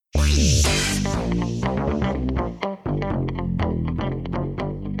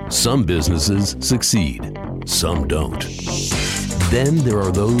Some businesses succeed, some don't. Then there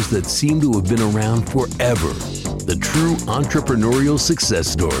are those that seem to have been around forever. The true entrepreneurial success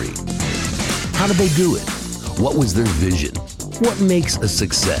story. How did they do it? What was their vision? What makes a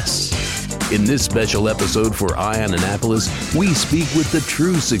success? In this special episode for Eye on Annapolis, we speak with the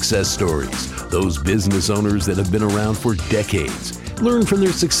true success stories, those business owners that have been around for decades, learn from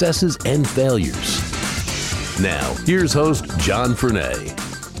their successes and failures. Now, here's host John Fernay.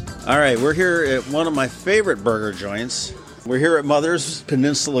 All right, we're here at one of my favorite burger joints. We're here at Mother's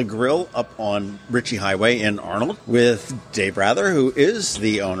Peninsula Grille up on Ritchie Highway in Arnold with Dave Rather, who is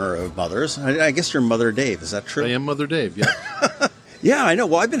the owner of Mother's. I guess you're Mother Dave, is that true? I am Mother Dave, yeah. Yeah, I know.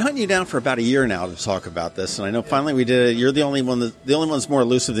 Well, I've been hunting you down for about a year now to talk about this, and I know finally we did it. You're the only one. The only one that's more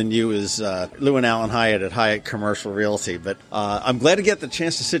elusive than you is Lou and Alan Hyatt at Hyatt Commercial Realty. But I'm glad to get the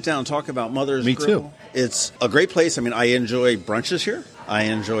chance to sit down and talk about Mother's Me Grill. too. It's a great place. I mean, I enjoy brunches here. I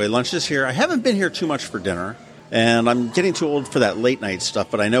enjoy lunches here. I haven't been here too much for dinner, and I'm getting too old for that late night stuff.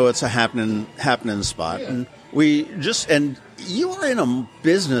 But I know it's a happening spot, Yeah. and you are in a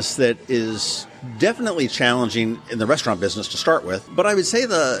business that is definitely challenging in the restaurant business to start with. But I would say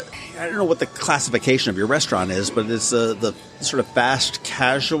I don't know what the classification of your restaurant is, but it's the sort of fast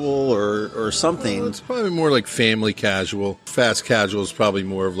casual or something. Well, it's probably more like family casual. Fast casual is probably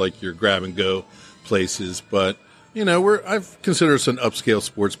more of like your grab and go places. But, you know, I've considered us an upscale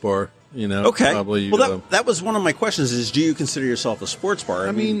sports bar. You know, okay. Probably, well, that was one of my questions is, do you consider yourself a sports bar?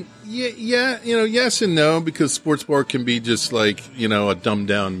 I mean, yeah, you know, yes and no, because sports bar can be just like, you know, a dumbed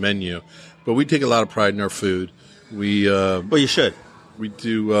down menu. But we take a lot of pride in our food. Well, you should. We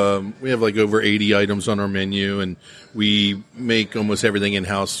do. We have like over 80 items on our menu, and we make almost everything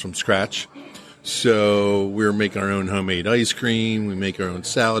in-house from scratch. So we're making our own homemade ice cream. We make our own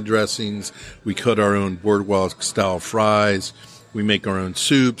salad dressings. We cut our own boardwalk-style fries. We make our own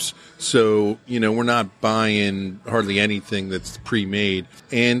soups. So, you know, we're not buying hardly anything that's pre-made.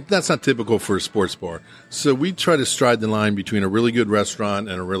 And that's not typical for a sports bar. So we try to stride the line between a really good restaurant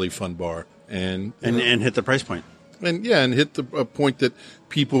and a really fun bar. And hit the price point. And hit a point that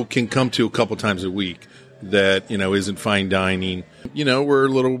people can come to a couple times a week that, you know, isn't fine dining. You know, we're a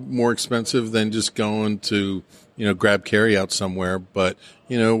little more expensive than just going to, you know, grab carry out somewhere. But,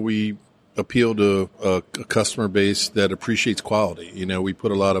 you know, we appeal to a customer base that appreciates quality. You know, we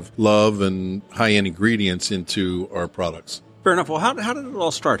put a lot of love and high-end ingredients into our products. Fair enough. Well, how did it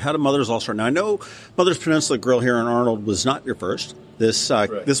all start? How did Mother's all start? Now, I know Mother's Peninsula Grill here in Arnold was not your first. This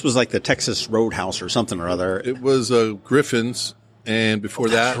this was like the Texas Roadhouse or something or other. It was Griffin's, and before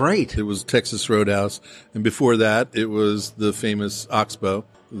that, right. It was Texas Roadhouse, and before that, it was the famous Oxbow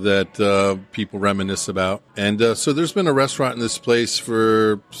that people reminisce about. And so there's been a restaurant in this place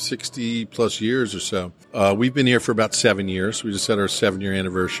for 60 plus years or so. We've been here for about 7 years. We just had our 7-year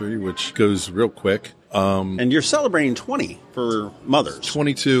anniversary, which goes real quick. And you're celebrating 20 for Mother's.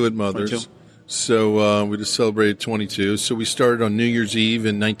 22 at Mother's. 22. So we just celebrated 22. So we started on New Year's Eve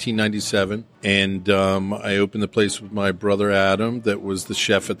in 1997. And I opened the place with my brother Adam, that was the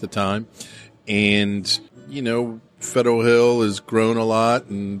chef at the time. And, you know, Federal Hill has grown a lot,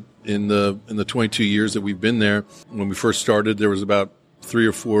 and in the 22 years that we've been there, when we first started, there was about 3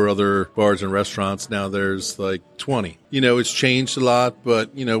 or 4 other bars and restaurants. Now there's like 20. You know, it's changed a lot,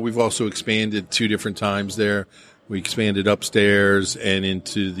 but, you know, we've also expanded 2 different times there. We expanded upstairs and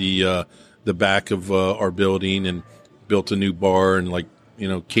into the back of our building and built a new bar and, like, you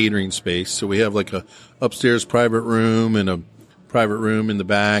know, catering space. So we have like a upstairs private room and a private room in the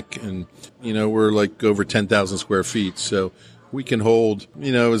back, and, you know, we're like over 10,000 square feet. So we can hold,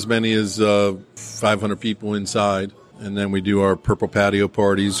 you know, as many as 500 people inside. And then we do our purple patio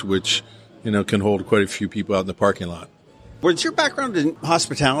parties, which, you know, can hold quite a few people out in the parking lot. Was your background in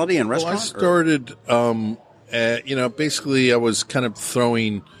hospitality and restaurants? Well, I started, you know, basically I was kind of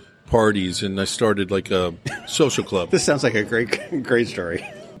throwing parties, and I started like a social club. This sounds like a great story.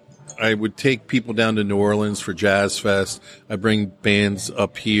 I would take people down to New Orleans for Jazz Fest. I bring bands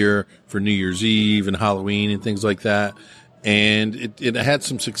up here for New Year's Eve and Halloween and things like that. And it had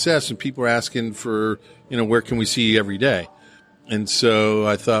some success, and people were asking for, you know, where can we see you every day? And so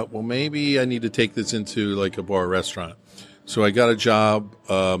I thought, well, maybe I need to take this into like a bar or restaurant. So I got a job,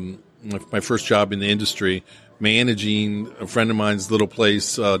 my first job in the industry, managing a friend of mine's little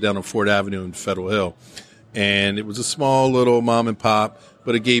place down on Ford Avenue in Federal Hill. And it was a small little mom and pop,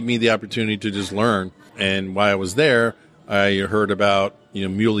 but it gave me the opportunity to just learn. And while I was there, I heard about, you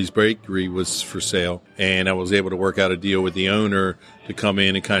know, Muley's Bakery was for sale, and I was able to work out a deal with the owner to come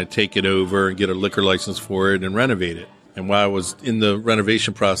in and kind of take it over and get a liquor license for it and renovate it. And while I was in the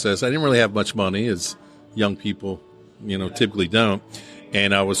renovation process, I didn't really have much money, as young people, you know, typically don't.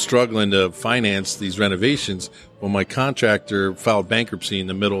 and I was struggling to finance these renovations. Well, my contractor filed bankruptcy in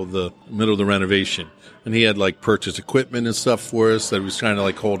the middle of the renovation, and he had like purchased equipment and stuff for us that he was trying to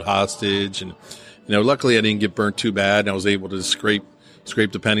like hold hostage. And luckily I didn't get burnt too bad, and I was able to scrape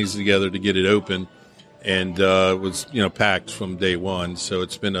the pennies together to get it open, and it was packed from day one. So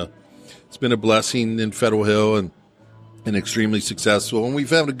it's been a blessing in Federal Hill, and extremely successful. And we've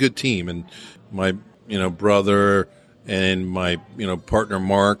had a good team, and my brother and my partner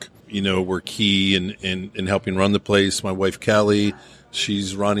Mark were key in helping run the place. My wife Kelly,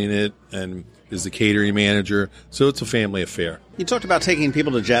 she's running it and is the catering manager. So it's a family affair. You talked about taking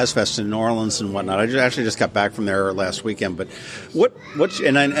people to Jazz Fest in New Orleans and whatnot. I actually just got back from there last weekend. But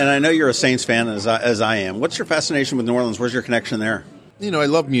I know you're a Saints fan as I am. What's your fascination with New Orleans? Where's your connection there? I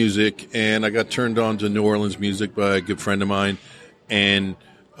love music, and I got turned on to New Orleans music by a good friend of mine. And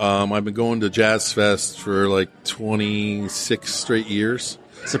I've been going to Jazz Fest for like 26 straight years.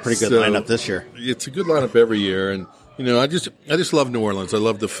 It's a pretty good lineup this year. It's a good lineup every year, and I just love New Orleans. I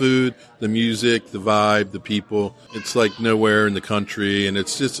love the food, the music, the vibe, the people. It's like nowhere in the country, and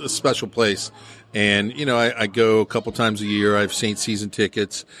it's just a special place. And I go a couple times a year. I have Saints season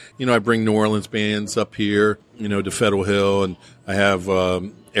tickets. I bring New Orleans bands up here, to Federal Hill, and I have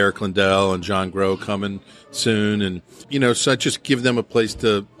Eric Lindell and John Grow coming soon, and so I just give them a place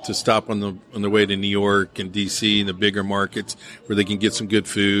to stop on the way to New York and DC and the bigger markets where they can get some good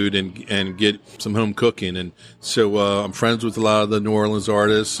food and get some home cooking. And so I'm friends with a lot of the New Orleans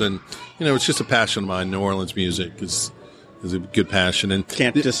artists, and it's just a passion of mine. New Orleans music is a good passion, and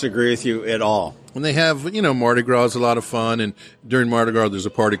can't disagree with you at all. And they have Mardi Gras is a lot of fun, and during Mardi Gras there's a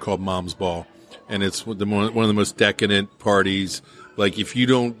party called Mom's Ball, and it's one of the most decadent parties. Like, if you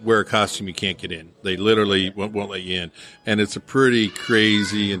don't wear a costume, you can't get in. They literally won't let you in. And it's a pretty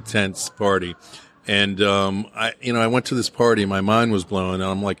crazy, intense party. And, I went to this party and my mind was blown. And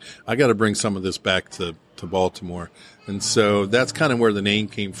I'm like, I got to bring some of this back to Baltimore. And so that's kind of where the name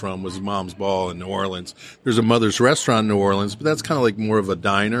came from, was Mom's Ball in New Orleans. There's a Mother's Restaurant in New Orleans, but that's kind of like more of a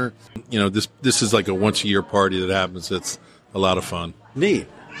diner. This is like a once-a-year party that happens. It's a lot of fun. Neat.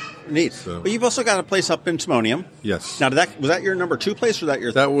 So. But you've also got a place up in Timonium. Yes. Now, was that your number 2 place, or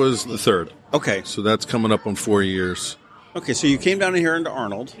that was the third. Okay. So that's coming up on 4 years. Okay, so you came down here into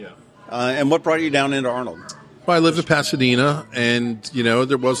Arnold. Yeah. And what brought you down into Arnold? Well, I lived in Pasadena, and,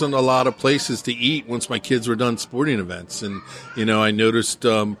 there wasn't a lot of places to eat once my kids were done sporting events. And, I noticed,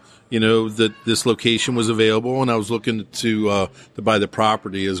 that this location was available, and I was looking to buy the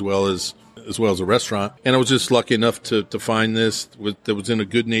property as well as a restaurant. And I was just lucky enough to find this that was in a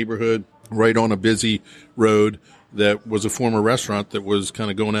good neighborhood, right on a busy road, that was a former restaurant that was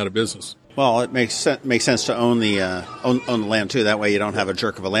kind of going out of business. Well, it makes sense to own the land, too. That way you don't have a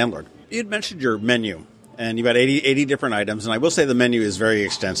jerk of a landlord. You'd mentioned your menu, and you've got 80 different items. And I will say the menu is very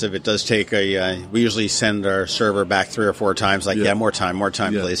extensive. It does take we usually send our server back 3 or 4 times, like, more time,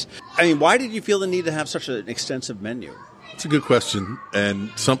 please. I mean, why did you feel the need to have such an extensive menu? It's a good question, and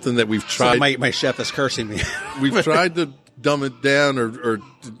something that we've tried. So my chef is cursing me. We've tried to dumb it down or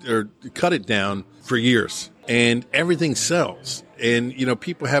cut it down for years, and everything sells. And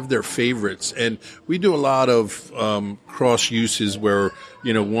people have their favorites, and we do a lot of cross uses where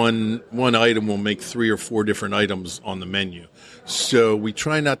one item will make 3 or 4 different items on the menu. So we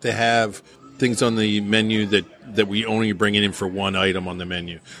try not to have things on the menu that we only bring in for one item on the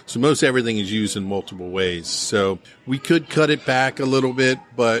menu. So most everything is used in multiple ways. So we could cut it back a little bit,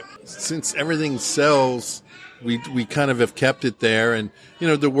 but since everything sells, we kind of have kept it there. And,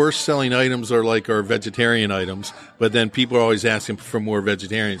 the worst selling items are like our vegetarian items, but then people are always asking for more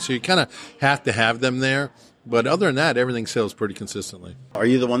vegetarian. So you kind of have to have them there. But other than that, everything sells pretty consistently. Are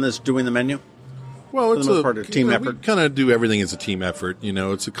you the one that's doing the menu? Well, it's a team effort. We kind of do everything as a team effort.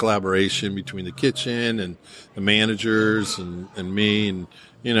 It's a collaboration between the kitchen and the managers and me, and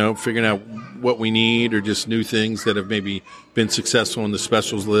figuring out what we need or just new things that have maybe been successful on the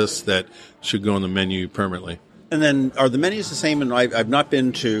specials list that should go on the menu permanently. And then, are the menus the same? And I've not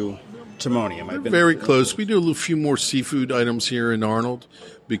been to Timonium. I've been very close. We do a few more seafood items here in Arnold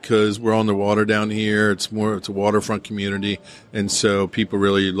because we're on the water down here. It's a waterfront community, and so people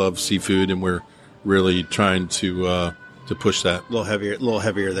really love seafood, and we're really trying to push that. A little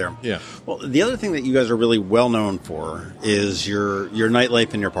heavier there. Yeah. Well, the other thing that you guys are really well known for is your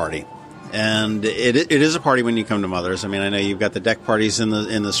nightlife and your party. And it is a party when you come to Mother's. I mean, I know you've got the deck parties in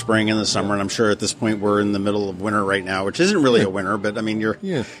the spring and the summer, and I'm sure at this point we're in the middle of winter right now, which isn't really a winter, but I mean, you're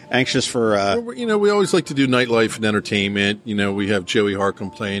anxious for... we always like to do nightlife and entertainment. We have Joey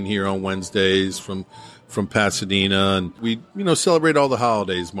Harcum playing here on Wednesdays from from Pasadena, and we, celebrate all the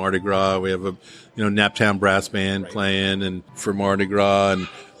holidays. Mardi Gras, we have a, Naptown Brass Band playing, and for Mardi Gras,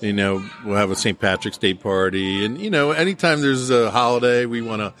 and we'll have a St. Patrick's Day party, and anytime there's a holiday, we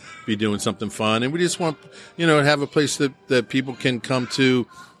want to be doing something fun, and we just want, to have a place that people can come to,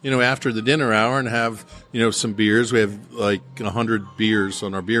 after the dinner hour and have, some beers. We have like 100 beers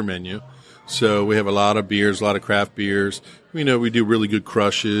on our beer menu. So we have a lot of beers, a lot of craft beers. We do really good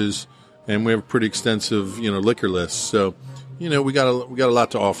crushes, and we have a pretty extensive, liquor list. So, we got a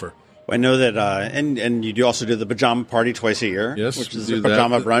lot to offer. I know that, and you do also do the pajama party twice a year. Yes, which is the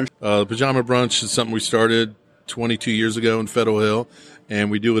pajama brunch. The pajama brunch is something we started 22 years ago in Federal Hill,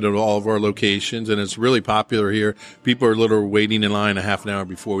 and we do it at all of our locations, and it's really popular here. People are literally waiting in line a half an hour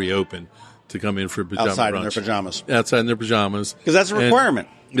before we open to come in for pajama outside brunch. in their pajamas. Outside in their pajamas, because that's a requirement.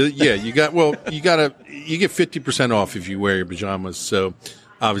 Yeah, you get 50% off if you wear your pajamas. So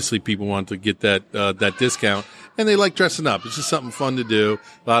obviously people want to get that discount, and they like dressing up. It's just something fun to do.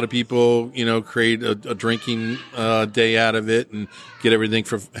 A lot of people, create a drinking day out of it and get everything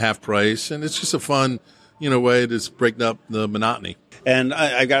for half price. And it's just a fun, way to break up the monotony. And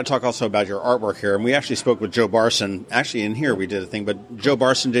I got to talk also about your artwork here. And we actually spoke with Joe Barson. Actually, in here we did a thing, but Joe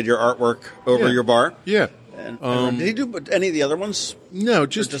Barson did your artwork over your bar. Yeah. And did he do any of the other ones? No,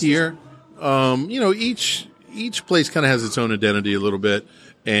 just here. Each place kind of has its own identity a little bit.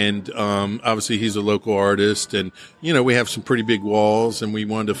 And obviously he's a local artist. And, we have some pretty big walls, and we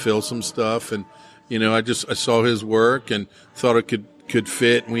wanted to fill some stuff. And, I saw his work and thought it could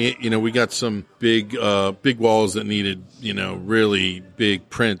fit. And we got some big walls that needed, really big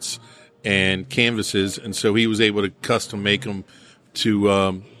prints and canvases. And so he was able to custom make them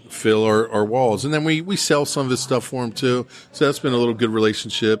to fill our walls. And then we sell some of his stuff for him too. So that's been a little good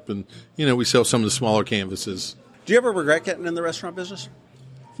relationship. And, we sell some of the smaller canvases. Do you ever regret getting in the restaurant business?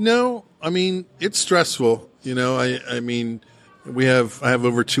 No, I mean, it's stressful. I have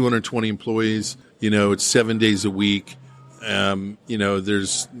over 220 employees. It's 7 days a week.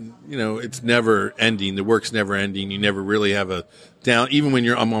 There's, it's never ending. The work's never ending. You never really have a down. Even when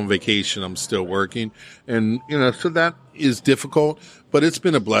I'm on vacation, I'm still working. And, so that is difficult, but it's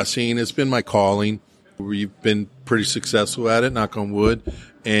been a blessing. It's been my calling. We've been pretty successful at it, knock on wood,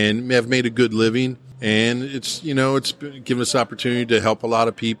 and have made a good living. And it's given us opportunity to help a lot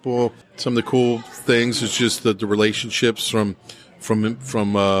of people. Some of the cool things is just the relationships from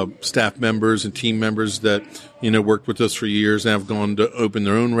staff members and team members that, worked with us for years and have gone to open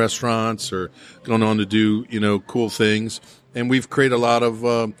their own restaurants or gone on to do, cool things. And we've created a lot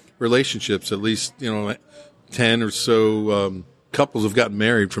of relationships. At least, 10 or so couples have gotten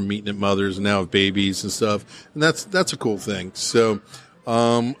married from meeting at Mother's and now have babies and stuff. And that's a cool thing. So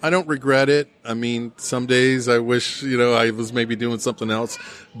I don't regret it. I mean, some days I wish, I was maybe doing something else,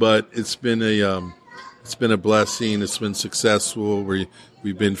 but it's been a blessing. It's been successful.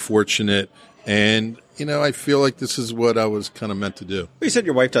 We've been fortunate. And, I feel like this is what I was kind of meant to do. Well, you said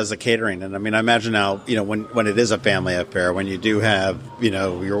your wife does the catering. And I mean, I imagine now, when it is a family affair, when you do have,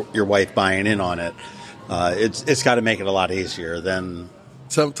 your wife buying in on it, it's got to make it a lot easier than.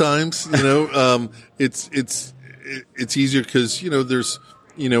 Sometimes, it's easier because, there's,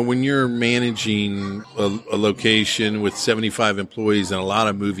 when you're managing a location with 75 employees and a lot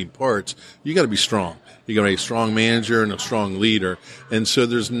of moving parts, you got to be strong. You got to be a strong manager and a strong leader. And so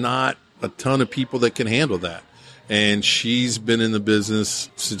there's not a ton of people that can handle that. And she's been in the business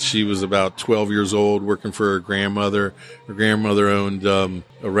since she was about 12 years old, working for her grandmother. Her grandmother owned a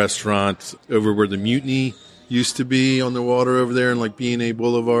restaurant over where the Mutiny used to be on the water over there in like B&A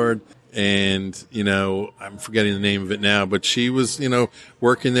Boulevard. And, I'm forgetting the name of it now, but she was,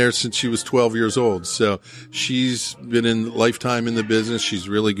 working there since she was 12 years old. So she's been in lifetime in the business. She's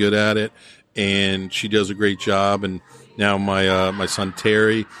really good at it, and she does a great job. And now my son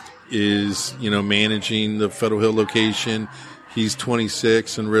Terry is, managing the Federal Hill location. He's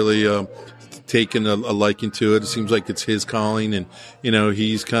 26 and really, taken a liking to it. It seems like it's his calling, and,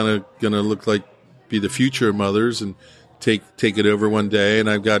 he's kind of going to be the future of Mother's and take it over one day. And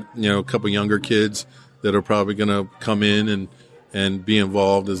I've got, a couple younger kids that are probably going to come in and be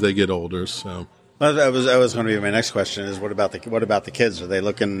involved as they get older. So well, that was going to be my next question is what about the kids? Are they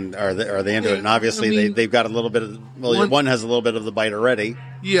looking, are they into it? And obviously they've got a little bit of, one has a little bit of the bite already.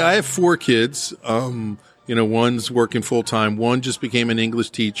 Yeah. I have 4 kids. One's working full time. One just became an English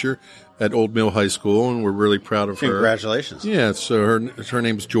teacher at Old Mill High School, and we're really proud of her. Congratulations. Yeah, so her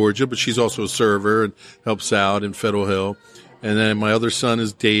name's Georgia, but she's also a server and helps out in Federal Hill. And then my other son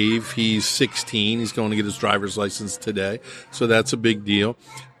is Dave. He's 16. He's going to get his driver's license today, so that's a big deal.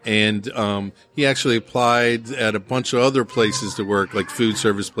 And he actually applied at a bunch of other places to work, like food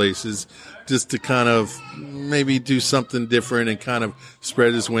service places. just to kind of maybe do something different and kind of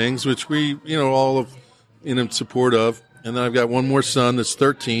spread his wings, which we, all of in support of. And then I've got one more son that's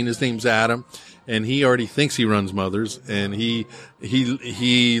 13. His name's Adam, and he already thinks he runs Mother's, and he'll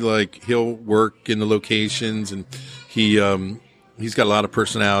work in the locations, and he's got a lot of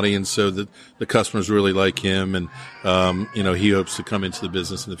personality, and so the customers really like him, and he hopes to come into the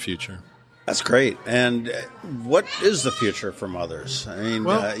business in the future. That's great. And what is the future for Mother's? I mean,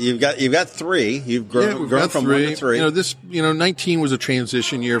 you've got three. You've grown from three. 1 to 3. 19 was a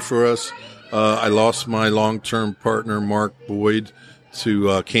transition year for us. I lost my long-term partner, Mark Boyd,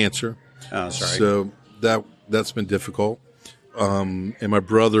 to cancer. Oh, sorry. So that's been difficult. And my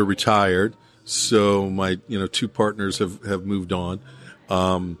brother retired. So my, two partners have moved on.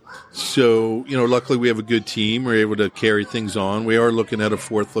 Luckily we have a good team. We're able to carry things on. We are looking at a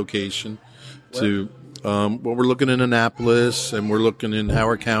 4th location we're looking in Annapolis, and we're looking in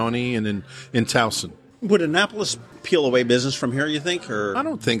Howard County and in Towson. Would Annapolis peel away business from here, you think? Or I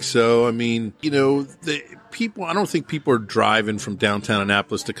don't think so. I mean, I don't think people are driving from downtown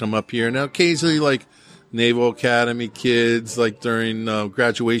Annapolis to come up here. Now, occasionally, like Naval Academy kids, like during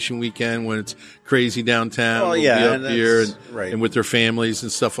graduation weekend when it's crazy downtown, will be up here right. and with their families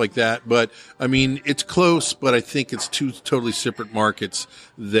and stuff like that. But, I mean, it's close, but I think it's two totally separate markets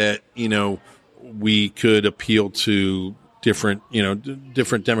that, we could appeal to different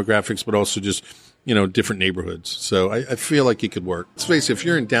demographics, but also just, different neighborhoods. So I feel like it could work. Let's face it, if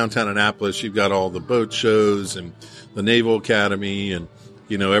you're in downtown Annapolis, you've got all the boat shows and the Naval Academy and,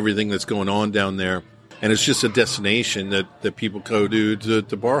 everything that's going on down there. And it's just a destination that people go to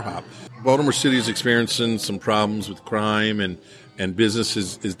bar hop. Baltimore City is experiencing some problems with crime, and business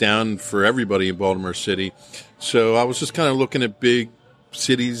is down for everybody in Baltimore City. So I was just kind of looking at big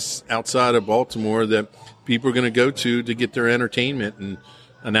cities outside of Baltimore that people are going to go to get their entertainment, and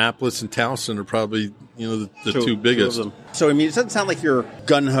Annapolis and Towson are probably the two biggest. Two of them. So I mean, it doesn't sound like you're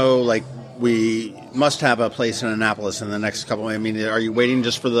gung-ho, like we must have a place in Annapolis in the next couple. I mean, are you waiting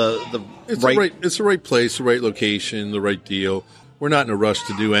just for it's the right place, the right location, the right deal. We're not in a rush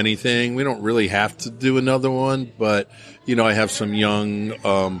to do anything. We don't really have to do another one, but I have some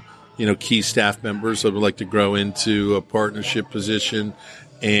young key staff members that would like to grow into a partnership position,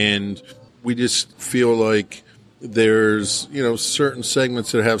 and we just feel like there's certain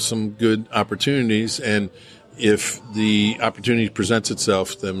segments that have some good opportunities, and if the opportunity presents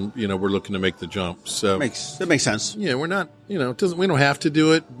itself, then we're looking to make the jump. So that makes sense. Yeah, we're not we don't have to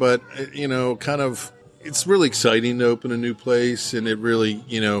do it, but kind of it's really exciting to open a new place, and it really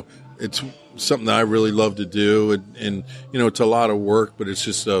it's something that I really love to do, and it's a lot of work, but it's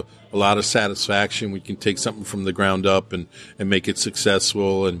just a lot of satisfaction. We can take something from the ground up and make it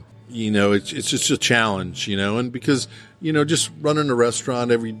successful, and it's just a challenge, and because just running a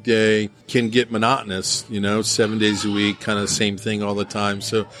restaurant every day can get monotonous, 7 days a week, kind of the same thing all the time.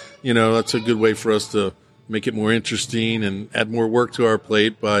 So that's a good way for us to make it more interesting and add more work to our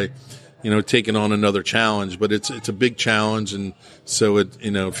plate by taking on another challenge. But it's a big challenge, and so it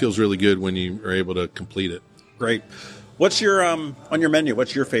feels really good when you are able to complete it. Great. What's your on your menu?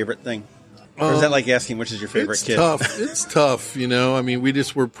 What's your favorite thing? Or is that like asking which is your favorite kid? It's tough. I mean,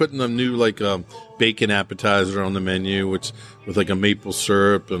 we're putting a new bacon appetizer on the menu, which with a maple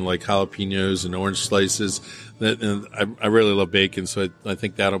syrup and jalapenos and orange slices. And I really love bacon, so I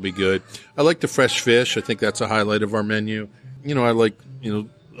think that'll be good. I like the fresh fish. I think that's a highlight of our menu. I like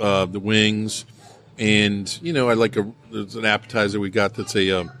the wings, and I like there's an appetizer we got that's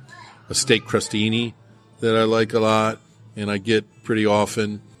a steak crostini that I like a lot, and I get pretty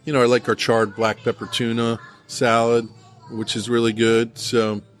often. I like our charred black pepper tuna salad, which is really good.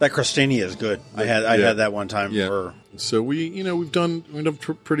 So that crostini is good. I had that one time. Yeah. So we've done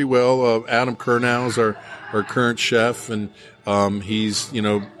pretty well. Adam Kernow is our current chef, and he's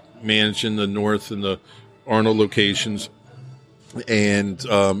managing the North and the Arnold locations, and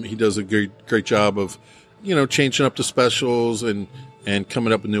he does a great job of changing up the specials and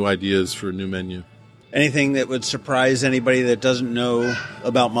coming up with new ideas for a new menu. Anything that would surprise anybody that doesn't know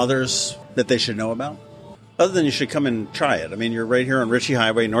about Mother's that they should know about? Other than you should come and try it. I mean, you're right here on Ritchie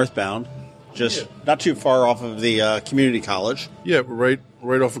Highway, northbound, just not too far off of the community college. Yeah, right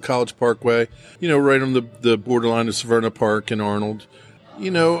off of College Parkway. Right on the borderline of Severna Park and Arnold.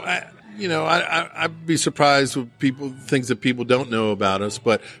 I'd be surprised with things that people don't know about us,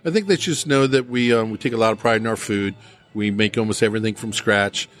 but I think they just know that we take a lot of pride in our food. We make almost everything from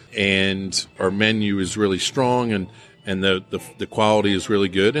scratch, and our menu is really strong, and the quality is really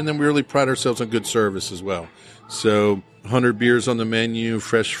good. And then we really pride ourselves on good service as well. So 100 beers on the menu,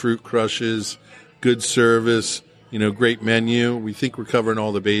 fresh fruit crushes, good service, great menu. We think we're covering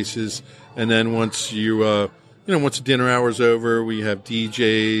all the bases. And then once once the dinner hour's over, we have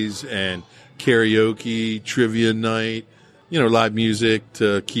DJs and karaoke, trivia night, live music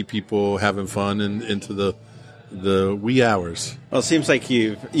to keep people having fun and into the wee hours. Well, it seems like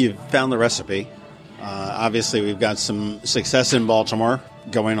you've found the recipe. Obviously, we've got some success in Baltimore,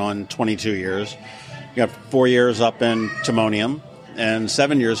 going on 22 years. You got 4 years up in Timonium and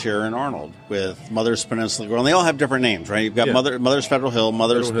 7 years here in Arnold with Mother's Peninsula Grill. And they all have different names, right? You've got Mother's Federal Hill,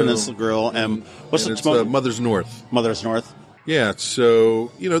 Mother's Peninsula Grill, and what's and the it's Mother's North. Mother's North. Yeah,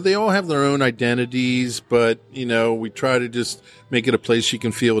 so, they all have their own identities, but, we try to just make it a place you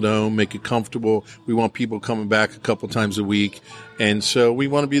can feel at home, make it comfortable. We want people coming back a couple times a week. And so we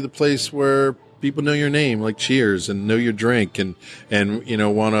want to be the place where people know your name, like Cheers, and know your drink, and you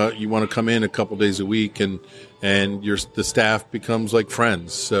want to come in a couple days a week, and the staff becomes like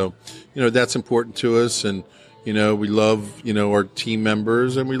friends. So, that's important to us, and we love our team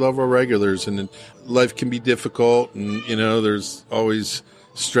members, and we love our regulars. And life can be difficult, and there's always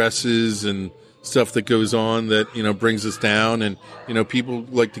stresses and stuff that goes on that brings us down, and people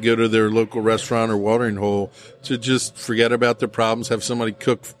like to go to their local restaurant or watering hole to just forget about their problems, have somebody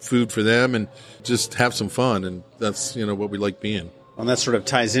cook food for them, and just have some fun. And that's what we like being. And that sort of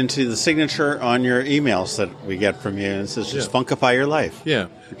ties into the signature on your emails that we get from you. And it says, just Funkify Your Life. Yeah.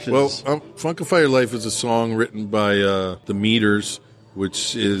 Funkify Your Life is a song written by the Meters,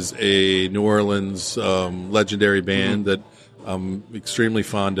 which is a New Orleans legendary band that I'm extremely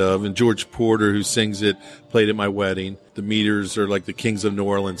fond of. And George Porter, who sings it, played at my wedding. The Meters are like the kings of New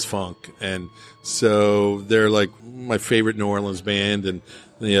Orleans funk. And so they're like my favorite New Orleans band. And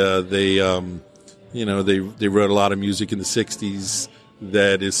they wrote a lot of music in the 60s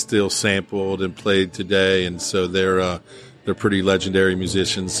that is still sampled and played today. And so they're pretty legendary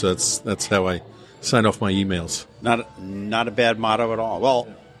musicians. So that's how I sign off my emails. Not a bad motto at all. Well,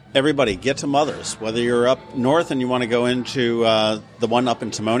 everybody, get to Mother's. Whether you're up north and you want to go into the one up in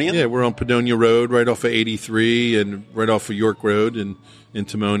Timonium. Yeah, we're on Padonia Road, right off of 83, and right off of York Road in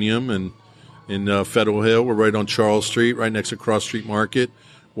Timonium. And in Federal Hill, we're right on Charles Street, right next to Cross Street Market,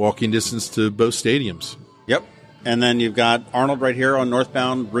 walking distance to both stadiums. Yep. And then you've got Arnold right here on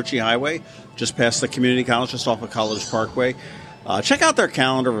northbound Ritchie Highway, just past the community college, just off of College Parkway. Check out their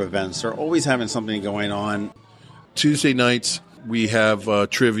calendar of events. They're always having something going on. Tuesday nights, we have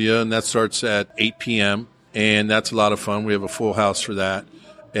trivia, and that starts at 8 p.m., and that's a lot of fun. We have a full house for that.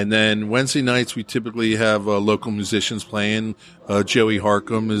 And then Wednesday nights, we typically have local musicians playing. Joey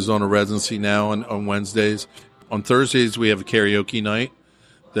Harcum is on a residency now on Wednesdays. On Thursdays, we have a karaoke night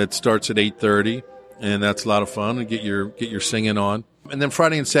that starts at 8:30, and that's a lot of fun, and get your singing on. And then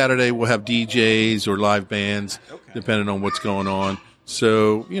Friday and Saturday, we'll have DJs or live bands, depending on what's going on.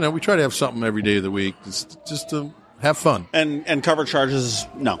 So, we try to have something every day of the week just to have fun. And cover charges,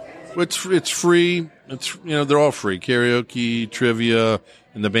 no. It's free. It's they're all free. Karaoke, trivia,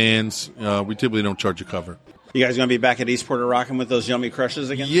 and the bands. We typically don't charge a cover. You guys going to be back at Eastport Rockin' with those yummy crushes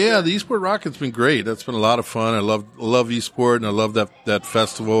again? Yeah, the Eastport Rockin's been great. That's been a lot of fun. I love Eastport, and I love that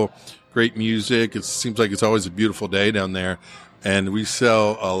festival. Great music. It seems like it's always a beautiful day down there, and we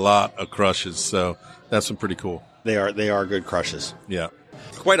sell a lot of crushes. So that's been pretty cool. They are good crushes. Yeah.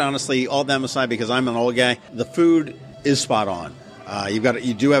 Quite honestly, all them aside, because I'm an old guy, the food is spot on.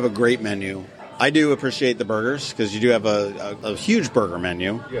 You do have a great menu. I do appreciate the burgers because you do have a huge burger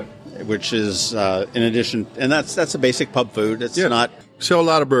menu, which is in addition, and that's a basic pub food. It's not. We sell a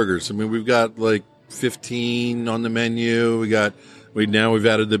lot of burgers. I mean, we've got like 15 on the menu. We've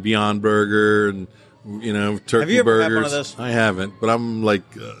added the Beyond Burger and turkey have you ever burgers. Had one of those? I haven't, but I'm like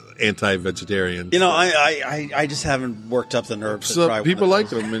anti-vegetarian. I just haven't worked up the nerve to try. People like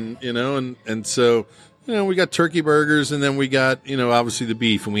them, and so. We got turkey burgers, and then we got, obviously the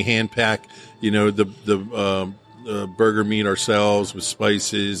beef, and we hand pack, the burger meat ourselves with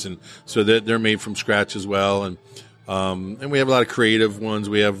spices, and so that they're made from scratch as well. And we have a lot of creative ones.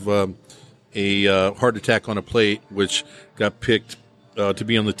 We have a Heart Attack on a Plate, which got picked to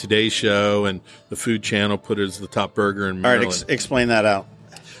be on the Today Show, and the Food Channel put it as the top burger in Maryland. All right, explain that out.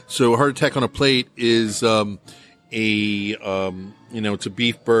 So Heart Attack on a Plate is it's a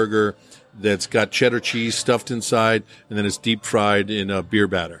beef burger that's got cheddar cheese stuffed inside, and then it's deep fried in a beer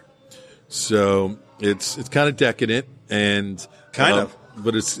batter. So it's kind of decadent, and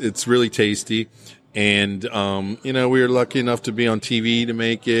but it's really tasty. And we were lucky enough to be on TV to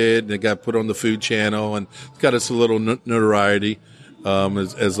make it, and it got put on the Food Channel, and it's got us a little notoriety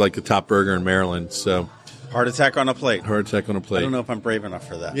as like a top burger in Maryland. So Heart attack on a plate. Heart attack on a plate. I don't know if I'm brave enough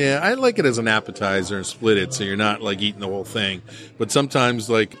for that. Yeah, I like it as an appetizer and split it so you're not like eating the whole thing. But sometimes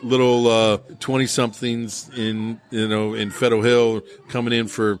like little 20-somethings in Federal Hill coming in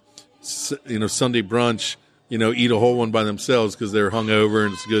for Sunday brunch, eat a whole one by themselves because they're hungover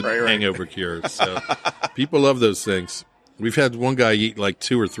and it's a good hangover cure. So people love those things. We've had one guy eat like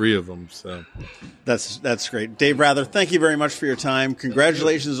 2 or 3 of them. So that's great. Dave Rather, thank you very much for your time.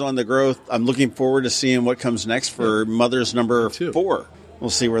 Congratulations on the growth. I'm looking forward to seeing what comes next for Mother's number 4. We'll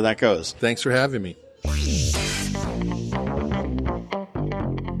see where that goes. Thanks for having me.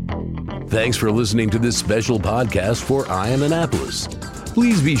 Thanks for listening to this special podcast for Ion Annapolis.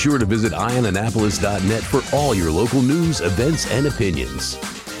 Please be sure to visit ionannapolis.net for all your local news, events, and opinions.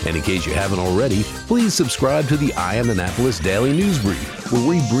 And in case you haven't already, please subscribe to the Ion Annapolis Daily News Brief, where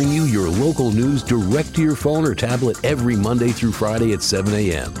we bring you your local news direct to your phone or tablet every Monday through Friday at 7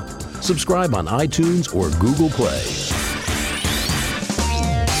 a.m. Subscribe on iTunes or Google Play.